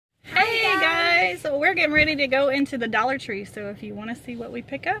guys, we're getting ready to go into the Dollar Tree, so if you want to see what we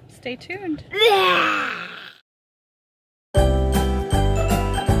pick up, stay tuned. Guys,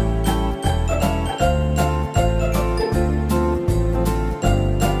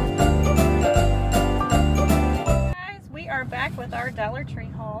 we are back with our Dollar Tree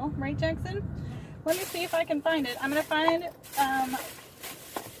haul, right, Jackson? Let me see if I can find it. I'm gonna find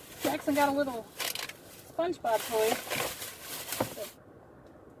Jackson got a little SpongeBob toy.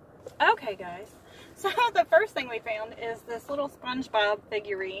 Okay, guys, so the first thing we found is this little SpongeBob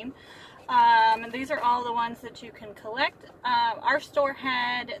figurine. And these are all the ones that you can collect. Our store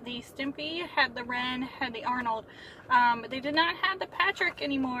had the Stimpy, had the Ren, had the Arnold, but they did not have the Patrick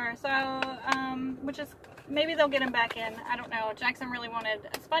anymore, so which is, maybe they'll get him back in, I don't know. Jackson really wanted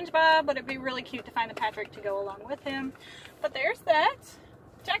a SpongeBob, but it'd be really cute to find the Patrick to go along with him. But there's that.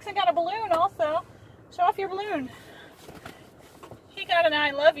 Jackson got a balloon also. Show off your balloon. He got an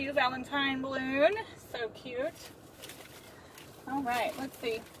I love you Valentine balloon. So cute. Alright, let's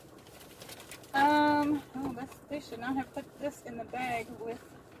see. Oh, they should not have put this in the bag with...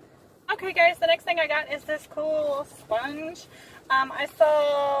 Okay guys, the next thing I got is this cool sponge. I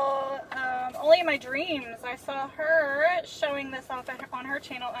saw, only in my dreams, I saw her showing this off on her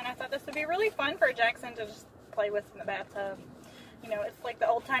channel, and I thought this would be really fun for Jackson to just play with in the bathtub. You know, it's like the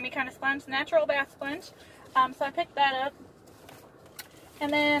old-timey kind of sponge, natural bath sponge. So I picked that up.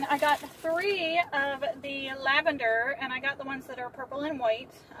 And then I got 3 of the lavender, and I got the ones that are purple and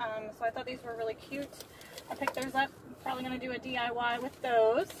white. So I thought these were really cute. I picked those up. Probably going to do a DIY with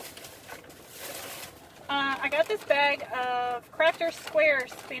those. I got this bag of Crafter's Square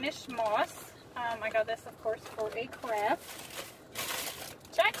Spanish moss. I got this, of course, for a craft.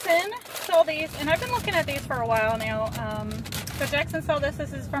 Jackson saw these, and I've been looking at these for a while now. So Jackson saw this.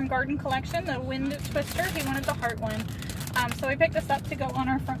 This is from Garden Collection, the Wind Twister. He wanted the heart one. So we picked this up to go on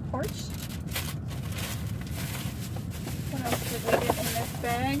our front porch. What else did we get in this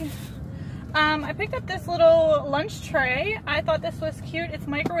bag? I picked up this little lunch tray. I thought this was cute. It's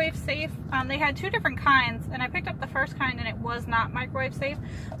microwave safe. They had 2 different kinds, and I picked up the first kind and it was not microwave safe.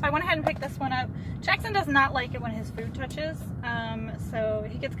 So I went ahead and picked this one up. Jackson does not like it when his food touches, so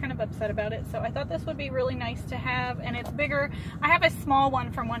he gets kind of upset about it. So I thought this would be really nice to have, and it's bigger. I have a small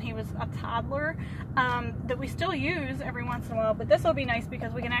one from when he was a toddler that we still use every once in a while, but this will be nice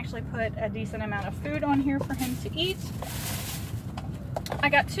because we can actually put a decent amount of food on here for him to eat. I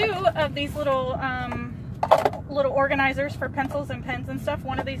got 2 of these little little organizers for pencils and pens and stuff.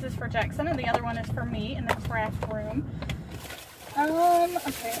 One of these is for Jackson and the other one is for me in the craft room. Okay,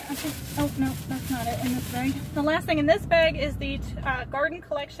 I think, oh no, that's not it in this bag. The last thing in this bag is the Garden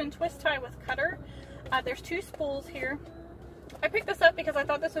Collection Twist Tie with Cutter. There's 2 spools here. I picked this up because I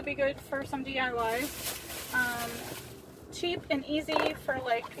thought this would be good for some DIYs. Cheap and easy for,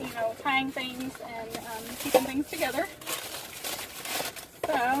 like, you know, tying things and keeping things together.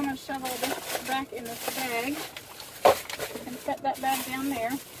 So I'm going to shovel this back in this bag and set that bag down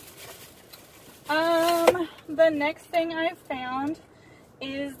there. The next thing I found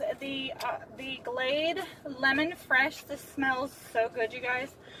is the Glade Lemon Fresh. This smells so good, you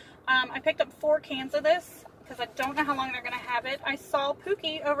guys. I picked up 4 cans of this because I don't know how long they're going to have it. I saw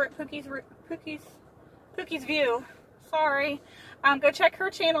Pookie over at Pookie's View. Sorry. Go check her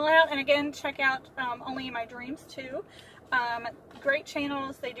channel out, and again, check out Only in My Dreams too. Great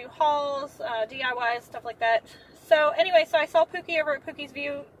channels. They do hauls, DIYs, stuff like that. So anyway, so I saw Pookie over at Pookie's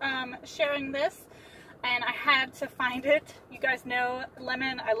View sharing this, and I had to find it. You guys know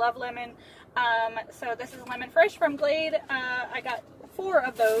lemon. I love lemon. So this is Lemon Fresh from Glade. I got 4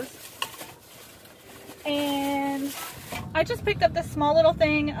 of those. And I just picked up this small little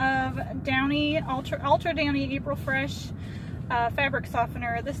thing of Downy, Ultra Downy April Fresh fabric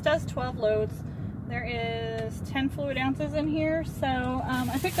softener. This does 12 loads. There is 10 fluid ounces in here, so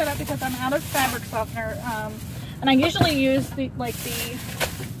I picked that up because I'm out of fabric softener, and I usually use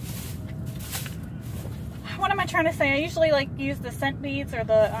what am I trying to say? I usually use the scent beads or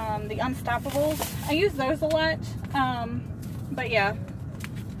the Unstoppables. I use those a lot, but yeah,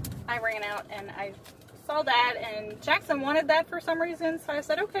 I ran out and I saw that, and Jackson wanted that for some reason, so I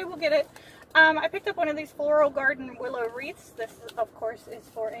said, okay, we'll get it. I picked up one of these Floral Garden willow wreaths. This, of course, is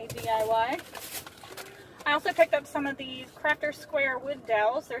for a DIY. I also picked up some of these Crafter's Square wood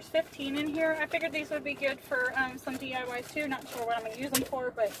dowels. There's 15 in here. I figured these would be good for some DIYs too. Not sure what I'm going to use them for,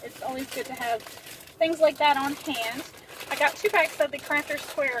 but it's always good to have things like that on hand. I got 2 packs of the Crafter's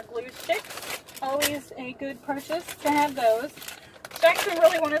Square glue sticks. Always a good purchase to have those. Jackson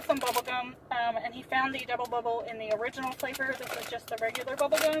really wanted some bubble gum, and he found the Double Bubble in the original flavor. This is just the regular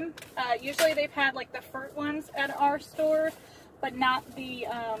bubble gum. Usually they've had like the fruit ones at our store, but not the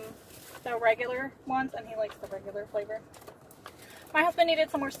the regular ones, and he likes the regular flavor. My husband needed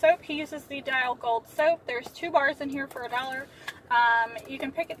some more soap. He uses the Dial Gold soap. There's 2 bars in here for $1. You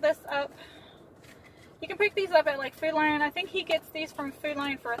can pick this up. You can pick these up at like Food Lion. I think he gets these from Food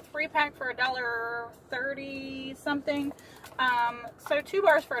Lion for a 3-pack for $1.30 something. So 2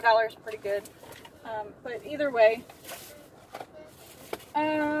 bars for $1 is pretty good. But either way,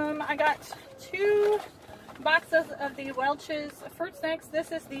 I got 2 boxes of the Welch's fruit snacks.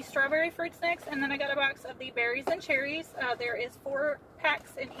 This is the strawberry fruit snacks, and then I got a box of the berries and cherries. There is 4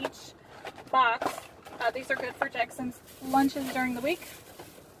 packs in each box. These are good for Jackson's lunches during the week.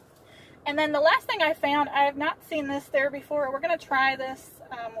 And then the last thing I found, I have not seen this there before. We're going to try this.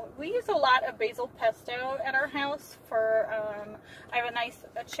 We use a lot of basil pesto at our house for, I have a nice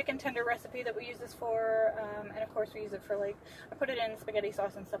chicken tender recipe that we use this for, and of course we use it for, like, I put it in spaghetti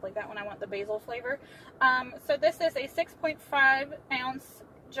sauce and stuff like that when I want the basil flavor. So this is a 6.5 ounce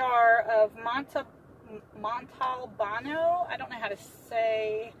jar of Montalbano. I don't know how to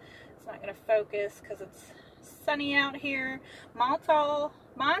say, it's not going to focus because it's sunny out here. Montalbano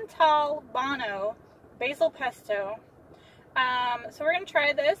basil pesto. So we're going to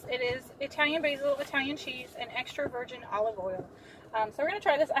try this. It is Italian basil, Italian cheese, and extra virgin olive oil. So we're going to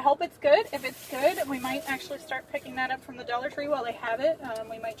try this. I hope it's good. If it's good, we might actually start picking that up from the Dollar Tree while they have it.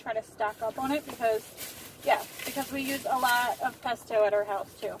 We might try to stock up on it because we use a lot of pesto at our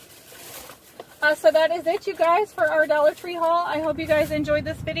house too. So that is it, you guys, for our Dollar Tree haul. I hope you guys enjoyed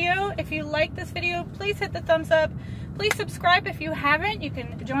this video. If you like this video, please hit the thumbs up. Please subscribe if you haven't. You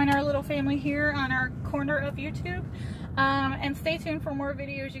can join our little family here on our corner of YouTube. And stay tuned for more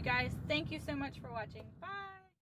videos, you guys. Thank you so much for watching. Bye!